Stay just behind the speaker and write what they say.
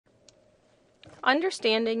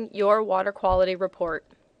Understanding your water quality report.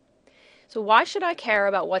 So why should I care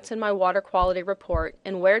about what's in my water quality report,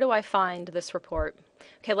 and where do I find this report?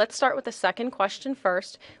 Okay, let's start with the second question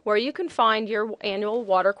first. Where you can find your annual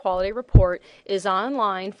water quality report is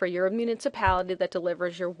online for your municipality that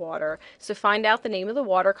delivers your water. So find out the name of the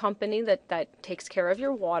water company that takes care of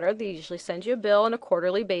your water. They usually send you a bill on a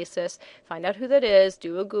quarterly basis. Find out who that is,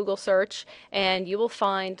 do a Google search, and you will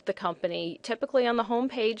find the company. Typically on the home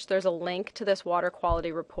page, there's a link to this water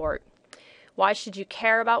quality report. Why should you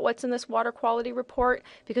care about what's in this water quality report?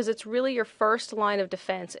 Because it's really your first line of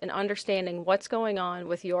defense in understanding what's going on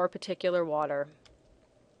with your particular water.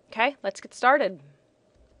 Okay, let's get started.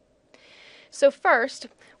 So first,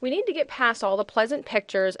 we need to get past all the pleasant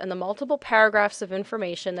pictures and the multiple paragraphs of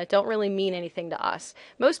information that don't really mean anything to us.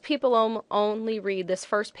 Most people only read this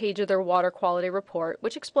first page of their water quality report,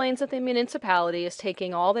 which explains that the municipality is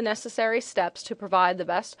taking all the necessary steps to provide the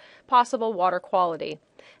best possible water quality.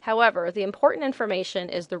 However, the important information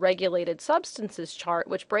is the regulated substances chart,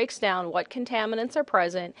 which breaks down what contaminants are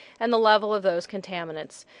present and the level of those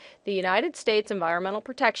contaminants. The United States Environmental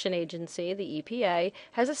Protection Agency, the EPA,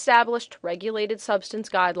 has established regulated substance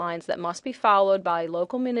guidelines that must be followed by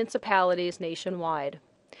local municipalities nationwide.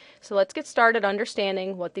 So let's get started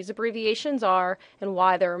understanding what these abbreviations are and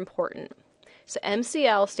why they're important. So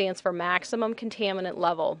MCL stands for maximum contaminant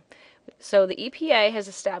level. So the EPA has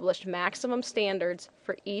established maximum standards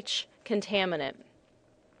for each contaminant.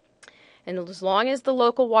 And as long as the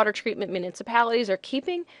local water treatment municipalities are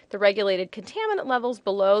keeping the regulated contaminant levels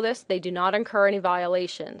below this, they do not incur any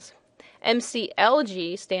violations.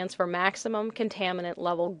 MCLG stands for Maximum Contaminant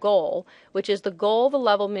Level Goal, which is the goal the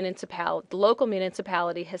local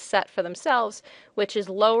municipality has set for themselves, which is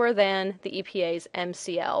lower than the EPA's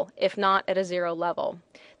MCL, if not at a zero level.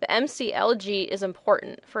 The MCLG is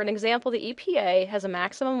important. For an example, the EPA has a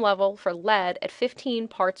maximum level for lead at 15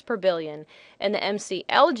 parts per billion, and the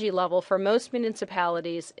MCLG level for most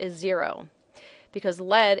municipalities is 0. Because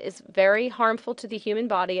lead is very harmful to the human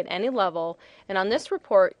body at any level, and on this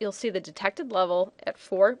report you'll see the detected level at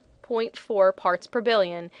 4.4 parts per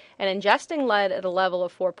billion, and ingesting lead at a level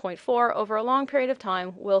of 4.4 over a long period of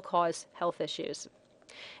time will cause health issues.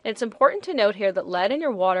 And it's important to note here that lead in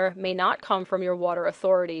your water may not come from your water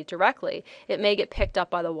authority directly. It may get picked up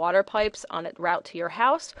by the water pipes on its route to your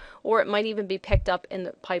house, or it might even be picked up in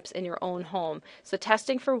the pipes in your own home. So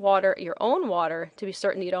testing for water, your own water, to be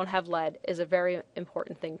certain you don't have lead is a very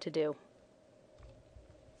important thing to do.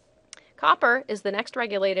 Copper is the next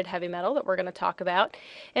regulated heavy metal that we're going to talk about,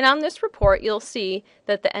 and on this report you'll see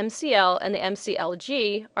that the MCL and the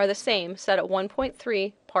MCLG are the same, set at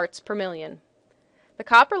 1.3 parts per million. The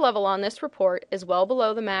copper level on this report is well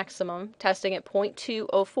below the maximum, testing at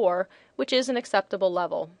 0.204, which is an acceptable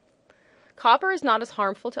level. Copper is not as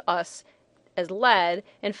harmful to us as lead.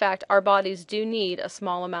 In fact, our bodies do need a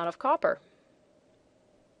small amount of copper.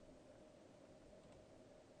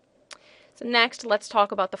 So next, let's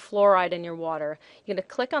talk about the fluoride in your water. You're going to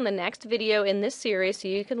click on the next video in this series so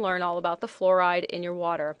you can learn all about the fluoride in your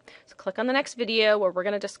water. So click on the next video where we're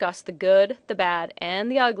going to discuss the good, the bad,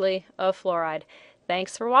 and the ugly of fluoride.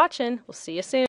 Thanks for watching. We'll see you soon.